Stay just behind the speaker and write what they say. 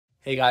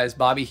Hey guys,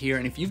 Bobby here,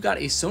 and if you've got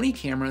a Sony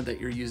camera that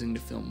you're using to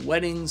film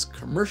weddings,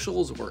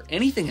 commercials, or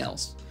anything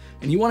else,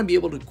 and you want to be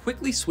able to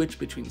quickly switch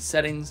between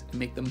settings and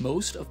make the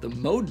most of the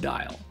mode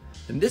dial,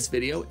 then this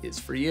video is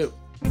for you.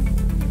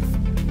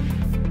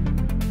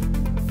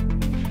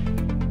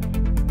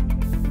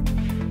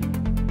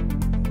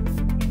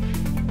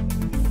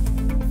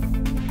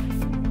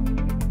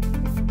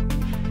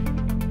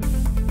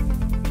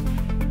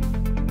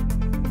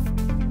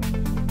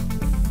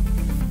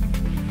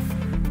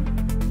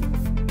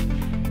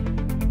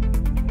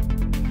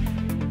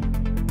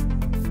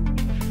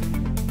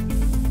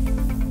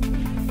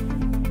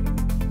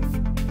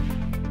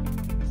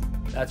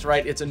 That's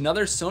right, it's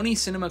another Sony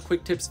Cinema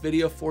Quick Tips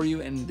video for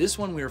you, and this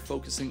one we are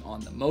focusing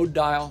on the mode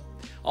dial.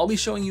 I'll be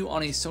showing you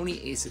on a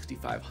Sony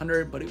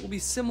a6500, but it will be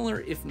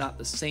similar if not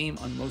the same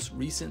on most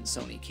recent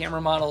Sony camera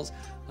models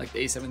like the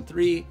a7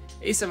 III,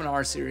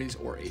 a7R series,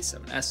 or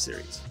a7S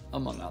series,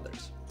 among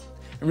others.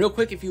 And real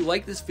quick, if you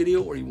like this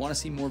video or you want to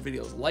see more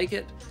videos like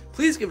it,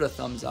 please give it a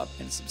thumbs up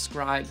and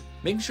subscribe,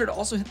 making sure to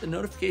also hit the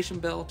notification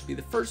bell to be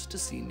the first to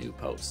see new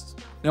posts.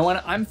 Now, when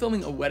I'm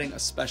filming a wedding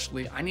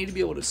especially, I need to be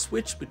able to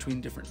switch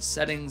between different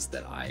settings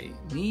that I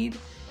need,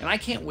 and I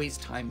can't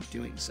waste time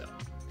doing so.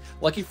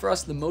 Lucky for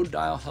us, the mode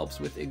dial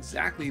helps with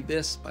exactly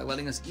this by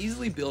letting us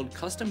easily build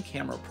custom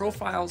camera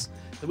profiles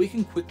that we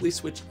can quickly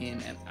switch in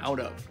and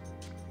out of.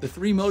 The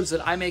three modes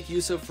that I make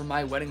use of for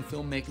my wedding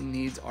filmmaking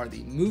needs are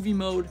the Movie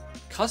Mode,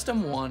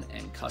 Custom 1,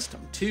 and Custom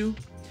 2.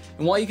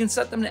 And while you can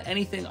set them to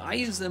anything, I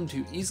use them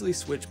to easily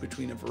switch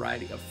between a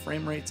variety of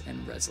frame rates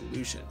and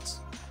resolutions.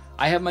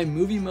 I have my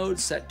Movie Mode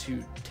set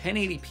to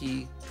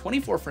 1080p,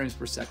 24 frames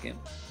per second,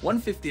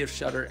 1/50th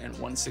shutter, and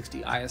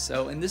 160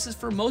 ISO, and this is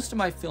for most of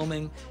my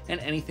filming and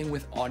anything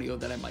with audio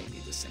that I might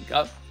need to sync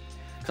up.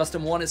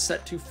 Custom 1 is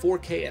set to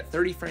 4K at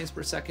 30 frames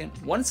per second,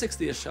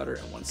 1/60th shutter,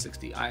 and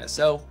 160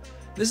 ISO.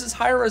 This is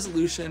higher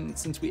resolution.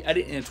 Since we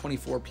edit in a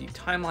 24p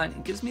timeline,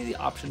 it gives me the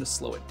option to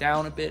slow it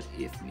down a bit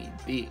if need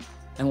be.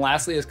 And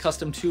lastly is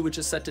Custom 2, which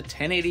is set to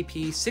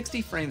 1080p,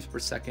 60 frames per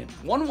second,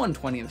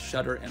 1/120th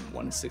shutter, and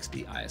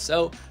 160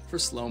 ISO for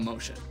slow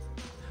motion.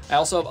 I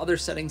also have other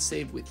settings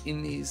saved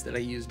within these that I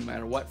use no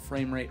matter what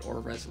frame rate or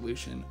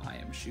resolution I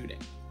am shooting.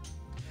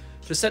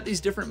 To set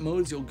these different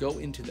modes, you'll go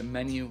into the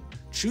menu,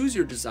 choose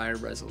your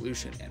desired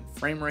resolution and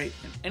frame rate,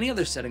 and any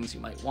other settings you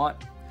might want.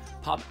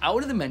 Pop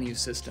out of the menu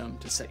system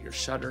to set your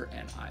shutter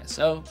and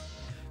ISO.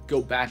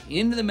 Go back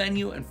into the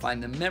menu and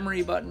find the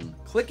memory button,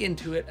 click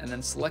into it, and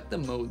then select the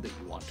mode that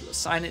you want to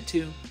assign it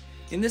to,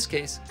 in this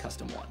case,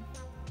 Custom 1.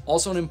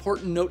 Also, an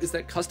important note is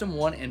that Custom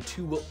 1 and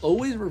 2 will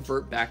always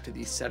revert back to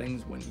these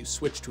settings when you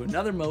switch to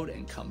another mode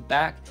and come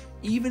back,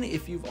 even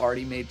if you've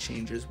already made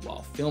changes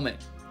while filming.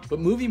 But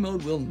Movie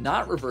Mode will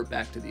not revert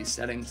back to these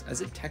settings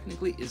as it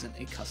technically isn't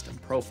a custom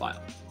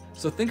profile.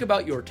 So think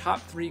about your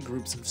top 3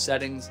 groups of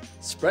settings,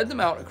 spread them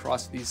out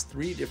across these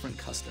 3 different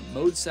custom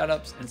mode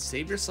setups, and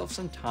save yourself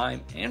some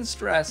time and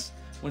stress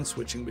when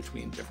switching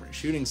between different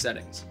shooting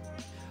settings.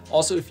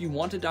 Also, if you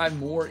want to dive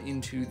more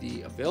into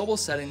the available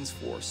settings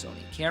for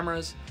Sony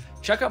cameras,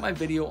 check out my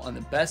video on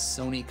the best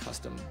Sony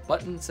custom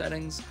button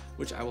settings,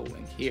 which I will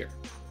link here.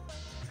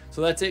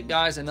 So that's it,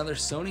 guys, another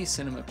Sony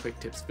Cinema Quick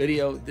Tips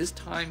video, this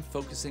time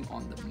focusing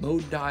on the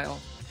mode dial.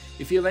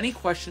 If you have any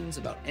questions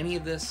about any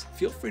of this,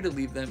 feel free to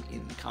leave them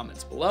in the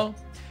comments below.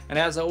 And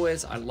as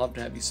always, I'd love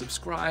to have you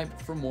subscribe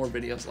for more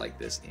videos like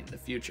this in the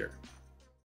future.